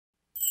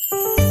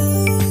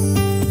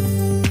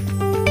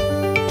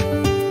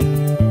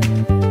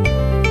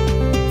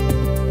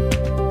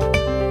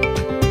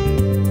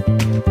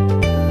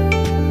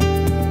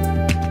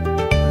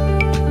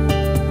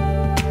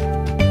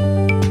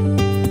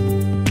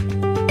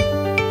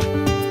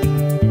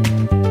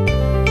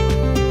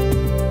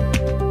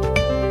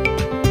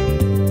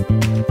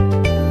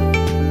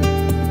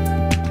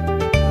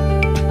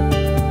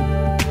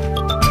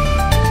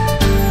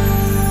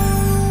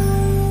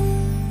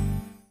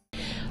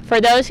For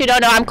those who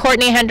don't know, I'm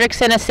Courtney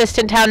Hendrickson,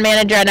 Assistant Town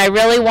Manager, and I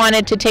really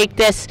wanted to take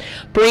this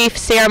brief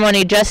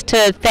ceremony just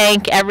to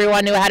thank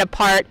everyone who had a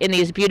part in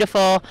these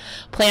beautiful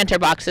planter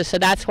boxes. So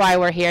that's why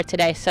we're here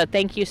today. So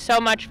thank you so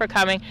much for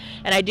coming.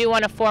 And I do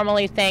want to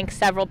formally thank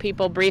several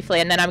people briefly,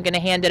 and then I'm going to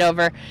hand it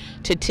over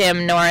to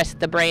Tim Norris,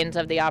 the brains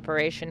of the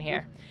operation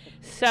here.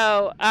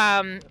 So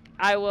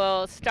I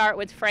will start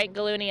with Frank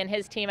Gallooni and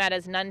his team at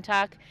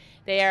Asnuntuck.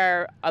 They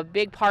are a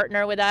big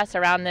partner with us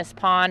around this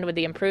pond with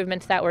the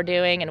improvements that we're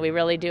doing, and we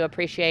really do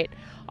appreciate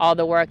all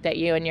the work that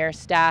you and your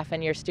staff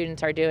and your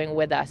students are doing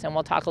with us, and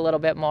we'll talk a little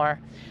bit more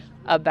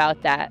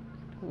about that.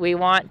 We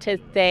want to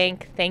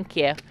thank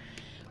you.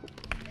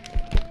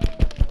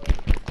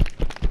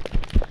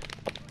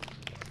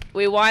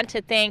 We want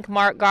to thank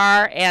Mark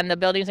Garr and the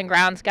Buildings and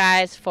Grounds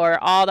guys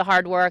for all the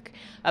hard work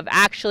of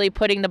actually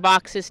putting the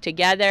boxes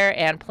together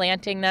and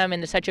planting them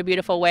in such a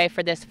beautiful way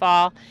for this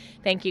fall.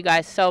 Thank you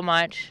guys so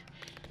much.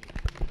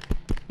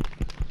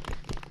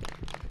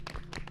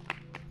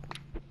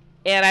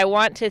 And I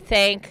want to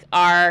thank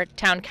our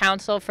town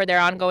council for their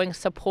ongoing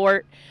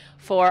support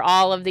for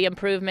all of the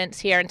improvements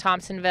here in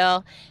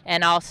Thompsonville,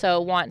 and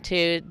also want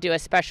to do a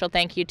special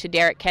thank you to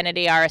Derek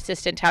Kennedy, our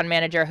assistant town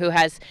manager, who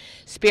has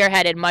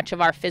spearheaded much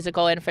of our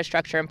physical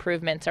infrastructure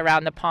improvements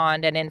around the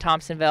pond and in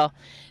Thompsonville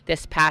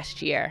this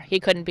past year. He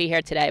couldn't be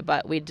here today,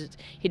 but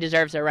he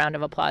deserves a round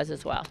of applause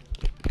as well.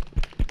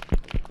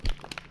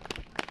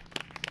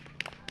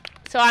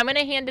 So I'm going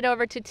to hand it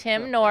over to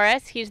Tim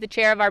Norris. He's the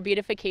chair of our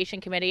beautification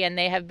committee, and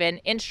they have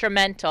been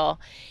instrumental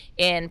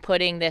in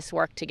putting this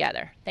work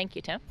together. Thank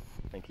you, Tim.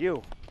 Thank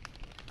you.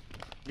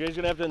 You guys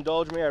are going to have to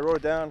indulge me. I wrote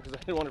it down because I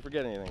didn't want to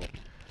forget anything.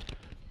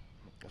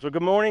 So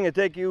good morning, and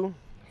thank you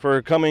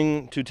for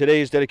coming to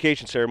today's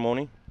dedication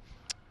ceremony.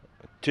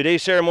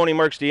 Today's ceremony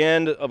marks the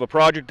end of a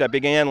project that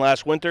began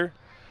last winter.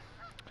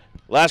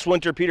 Last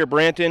winter, Peter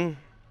Branton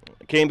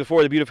came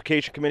before the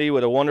beautification committee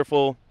with a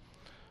wonderful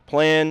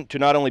plan to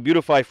not only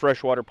beautify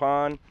Freshwater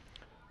Pond,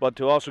 but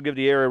to also give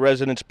the area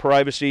residents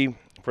privacy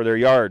for their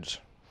yards.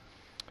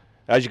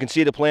 As you can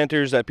see, the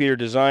planters that Peter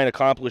designed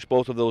accomplished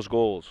both of those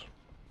goals.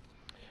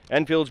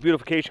 Enfield's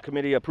beautification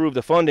committee approved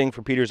the funding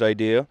for Peter's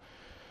idea.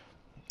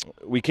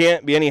 We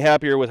can't be any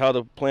happier with how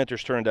the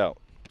planters turned out.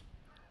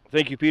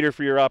 Thank you, Peter,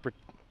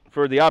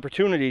 for the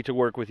opportunity to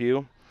work with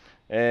you,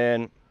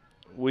 and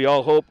we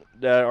all hope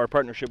that our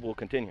partnership will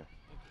continue.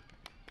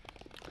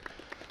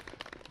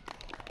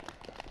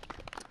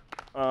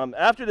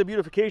 After the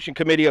beautification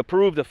committee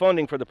approved the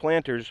funding for the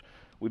planters,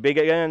 we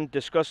began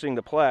discussing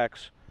the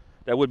plaques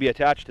that would be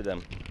attached to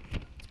them.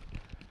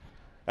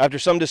 After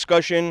some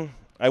discussion,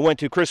 I went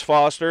to Chris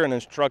Foster, an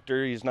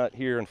instructor, he's not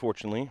here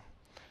unfortunately,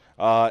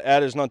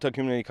 at Asnuntuck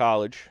Community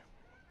College.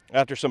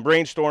 After some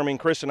brainstorming,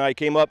 Chris and I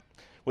came up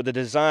with a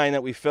design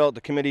that we felt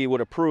the committee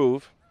would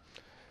approve.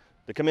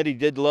 The committee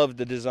did love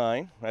the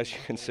design, as you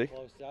can see.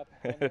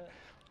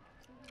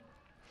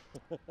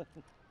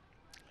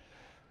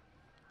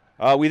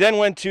 We then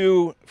went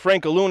to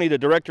Frank Gallooni, the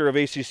director of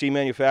ACC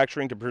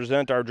Manufacturing, to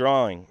present our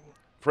drawing.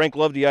 Frank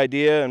loved the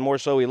idea, and more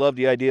so, he loved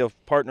the idea of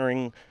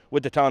partnering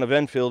with the town of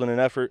Enfield in an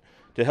effort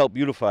to help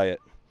beautify it.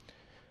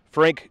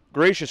 Frank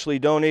graciously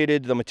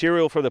donated the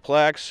material for the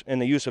plaques and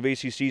the use of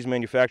ACC's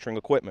manufacturing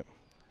equipment.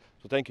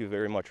 So thank you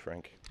very much,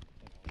 Frank.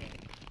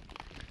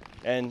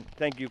 And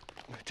thank you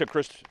to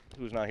Chris,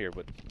 who's not here,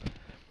 but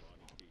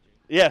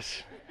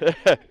yes.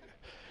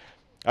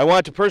 I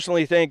want to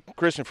personally thank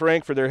Chris and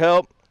Frank for their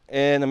help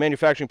and the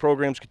manufacturing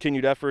program's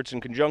continued efforts in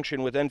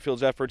conjunction with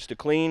Enfield's efforts to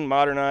clean,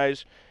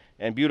 modernize,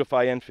 and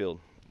beautify Enfield.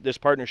 This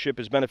partnership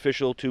is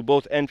beneficial to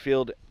both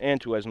Enfield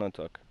and to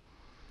Asnuntuck.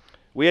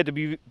 We at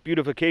the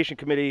Beautification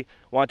Committee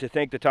want to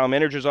thank the Town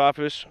Manager's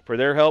Office for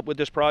their help with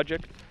this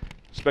project,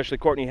 especially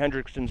Courtney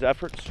Hendrickson's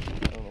efforts.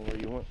 I don't know where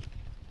you went.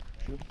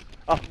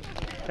 Oh,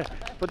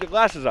 put the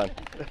glasses on.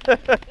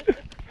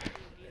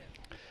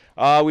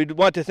 We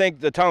want to thank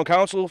the Town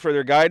Council for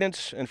their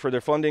guidance and for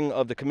their funding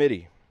of the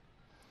committee.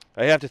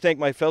 I have to thank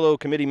my fellow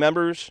committee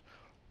members,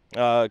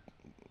 Vice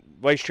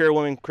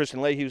Chairwoman Kristen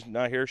Leahy, who's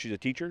not here, she's a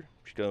teacher.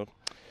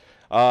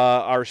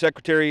 Our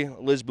Secretary,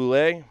 Liz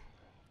Boulay,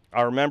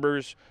 our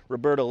members,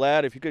 Roberta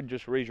Ladd, if you could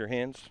just raise your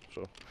hands.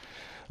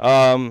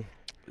 So,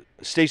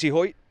 Stacy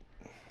Hoyt,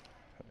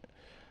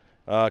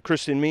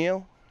 Kristen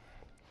Mio,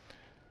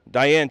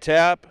 Diane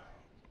Tapp,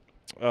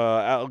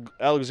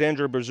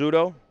 Alexandra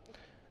Berzuto,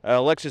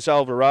 Alexis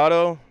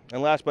Alvarado,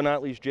 and last but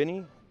not least,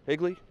 Ginny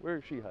Higley. Where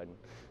is she hiding?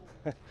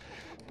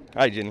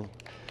 Hi, Ginny.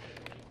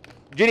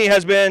 Ginny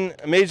has been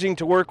amazing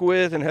to work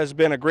with and has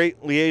been a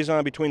great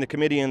liaison between the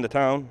committee and the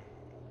town.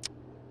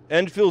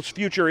 Enfield's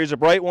future is a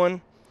bright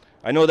one.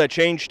 I know that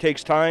change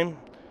takes time.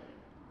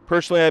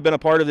 Personally, I've been a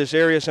part of this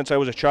area since I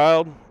was a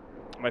child.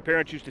 My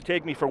parents used to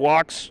take me for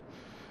walks,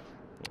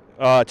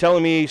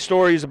 telling me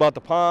stories about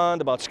the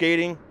pond, about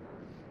skating.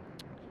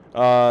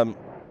 They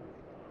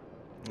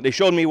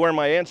showed me where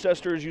my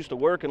ancestors used to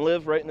work and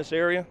live right in this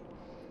area.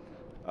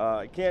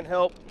 I can't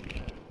help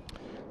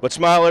but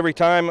smile every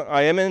time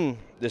I am in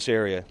this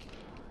area.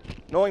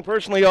 Knowing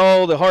personally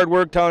all the hard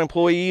work town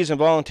employees and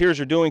volunteers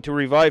are doing to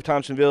revive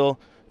Thompsonville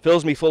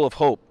fills me full of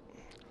hope.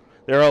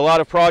 There are a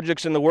lot of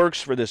projects in the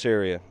works for this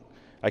area.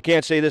 I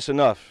can't say this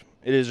enough.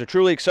 It is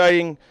truly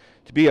exciting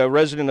to be a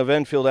resident of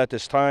Enfield at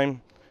this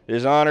time. It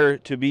is an honor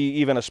to be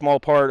even a small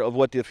part of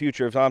what the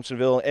future of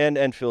Thompsonville and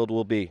Enfield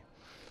will be.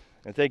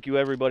 And thank you,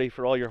 everybody,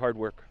 for all your hard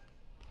work.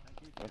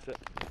 That's it.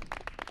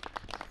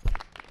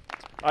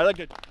 I'd like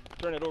to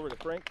turn it over to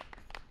Frank.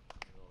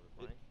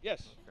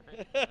 Yes,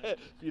 if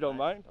you don't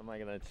mind. Am I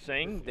going to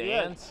sing,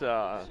 dance?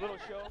 Yeah. Little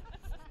show.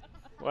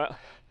 Well,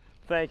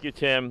 thank you,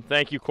 Tim.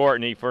 Thank you,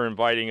 Courtney, for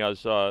inviting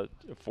us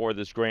for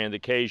this grand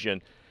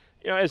occasion.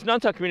 You know, as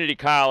Nantucket Community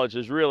College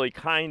is really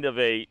kind of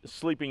a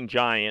sleeping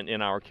giant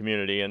in our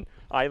community, and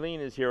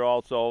Eileen is here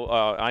also.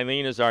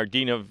 Eileen is our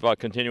Dean of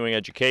Continuing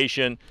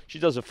Education. She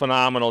does a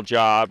phenomenal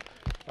job,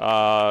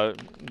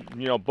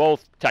 you know,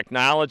 both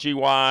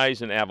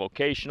technology-wise and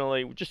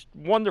avocationally. Just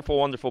wonderful,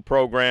 wonderful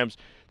programs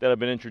that have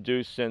been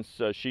introduced since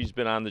she's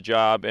been on the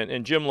job.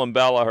 And Jim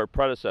Lambella, her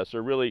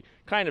predecessor, really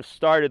kind of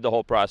started the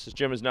whole process.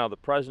 Jim is now the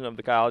president of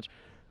the college.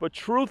 But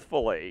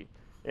truthfully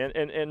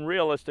and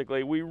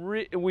realistically,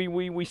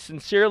 we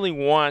sincerely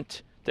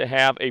want to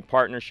have a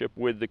partnership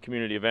with the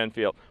community of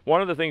Enfield.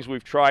 One of the things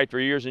we've tried for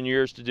years and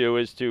years to do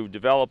is to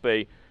develop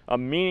a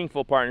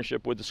meaningful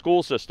partnership with the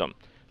school system.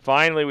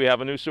 Finally, we have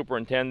a new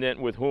superintendent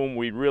with whom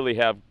we really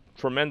have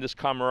tremendous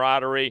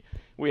camaraderie.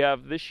 We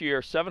have this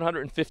year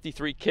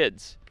 753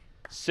 kids,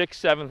 6th,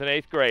 7th, and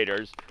 8th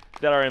graders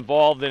that are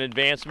involved in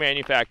advanced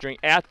manufacturing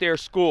at their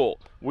school.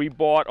 We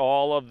bought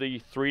all of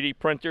the 3D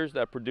printers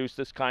that produce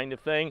this kind of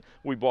thing.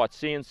 We bought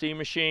CNC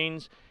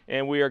machines,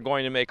 and we are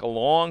going to make a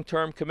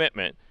long-term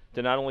commitment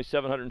to not only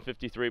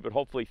 753, but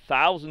hopefully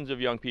thousands of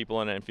young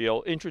people in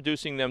Enfield,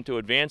 introducing them to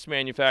advanced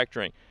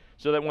manufacturing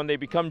so that when they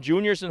become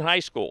juniors in high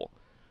school,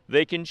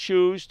 they can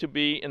choose to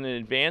be in an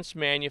advanced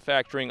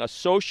manufacturing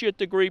associate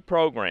degree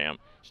program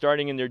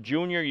starting in their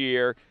junior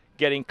year,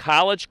 getting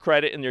college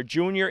credit in their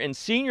junior and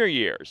senior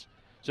years,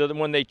 so that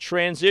when they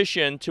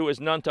transition to as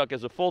Nantucket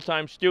as a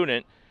full-time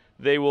student,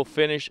 they will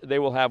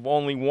have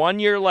only 1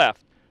 year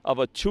left of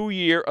a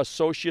 2-year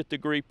associate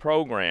degree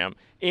program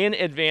in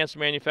advanced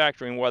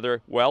manufacturing,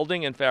 whether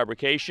welding and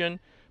fabrication,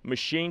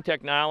 machine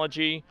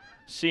technology,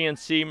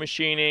 CNC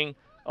machining,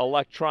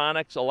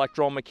 electronics,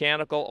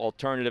 electromechanical,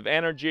 alternative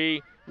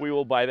energy. We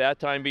will by that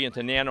time be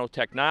into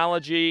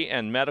nanotechnology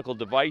and medical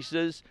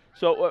devices.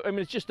 So, I mean,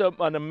 it's just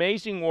an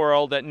amazing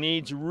world that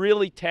needs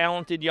really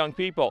talented young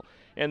people.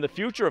 And the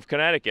future of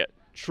Connecticut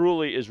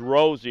truly is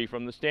rosy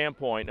from the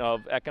standpoint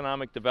of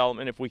economic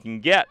development if we can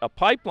get a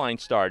pipeline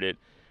started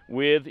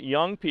with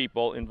young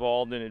people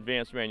involved in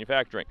advanced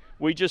manufacturing.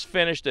 We just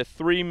finished a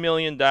 $3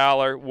 million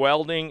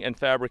welding and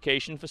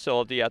fabrication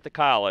facility at the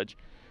college.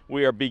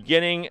 We are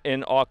beginning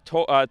in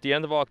at the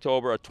end of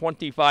October a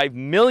 $25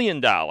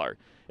 million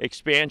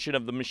expansion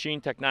of the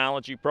machine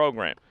technology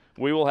program.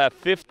 We will have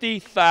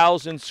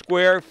 50,000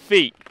 square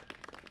feet.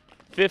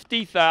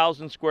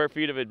 50,000 square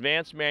feet of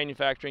advanced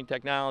manufacturing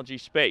technology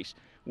space.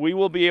 We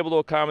will be able to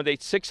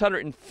accommodate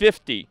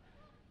 650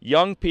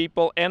 young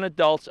people and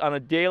adults on a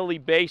daily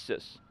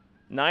basis.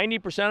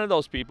 90% of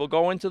those people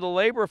go into the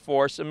labor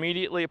force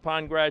immediately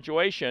upon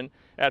graduation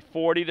at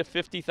 $40,000 to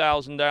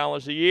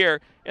 $50,000 a year,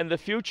 and the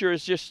future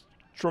is just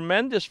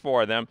tremendous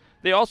for them.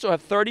 They also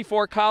have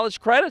 34 college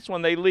credits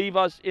when they leave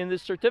us in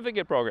this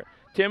certificate program.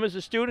 Tim is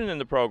a student in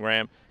the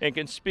program and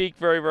can speak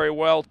very, very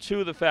well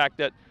to the fact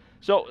that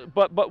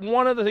but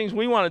one of the things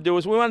we want to do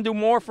is we want to do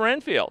more for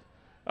Enfield.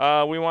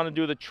 We want to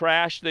do the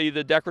trash,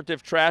 the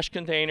decorative trash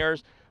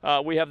containers.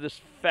 We have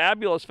this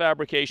fabulous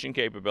fabrication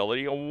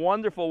capability, a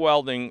wonderful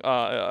welding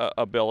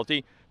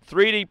ability,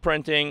 3D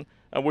printing,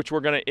 which we're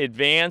going to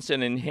advance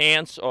and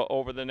enhance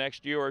over the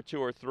next year or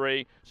 2 or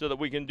 3 so that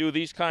we can do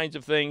these kinds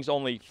of things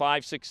only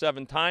 5, 6,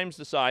 7 times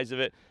the size of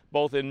it,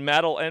 both in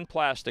metal and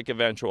plastic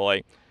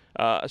eventually.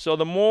 So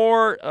the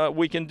more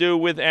we can do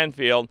with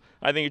Enfield,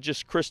 I think it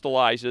just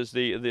crystallizes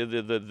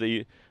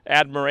the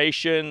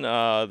admiration,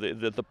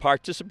 the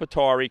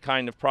participatory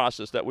kind of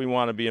process that we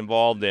want to be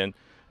involved in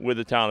with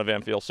the town of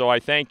Enfield. So I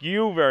thank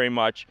you very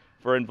much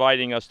for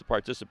inviting us to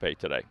participate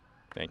today.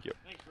 Thank you.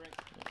 Thanks, Frank.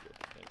 Thank you.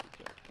 Thank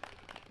you,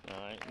 sir.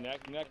 All right,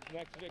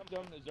 next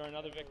victim. Is there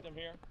another victim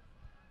here?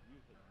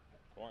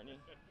 Courtney?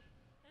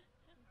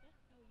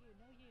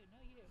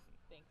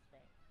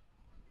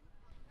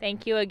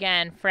 Thank you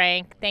again,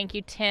 Frank. Thank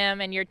you,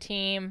 Tim and your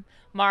team.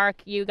 Mark,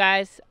 you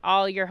guys,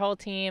 your whole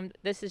team.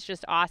 This is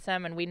just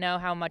awesome, and we know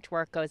how much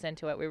work goes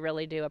into it. We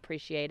really do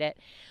appreciate it.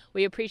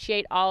 We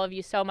appreciate all of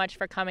you so much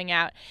for coming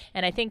out,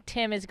 and I think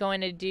Tim is going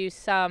to do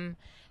some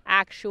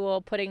actual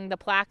putting the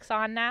plaques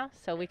on now,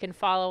 so we can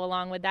follow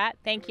along with that.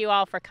 Thank you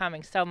all for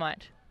coming so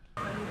much.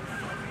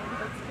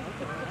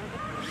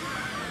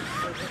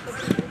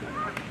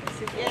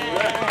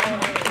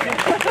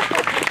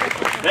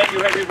 Thank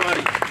you,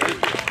 everybody.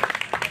 Thank you.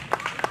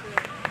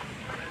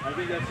 I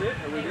think that's it.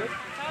 Are we good?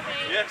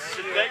 Yes,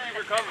 thank you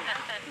for coming.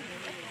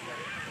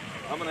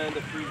 I'm going to end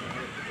up freezing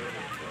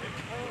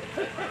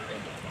here.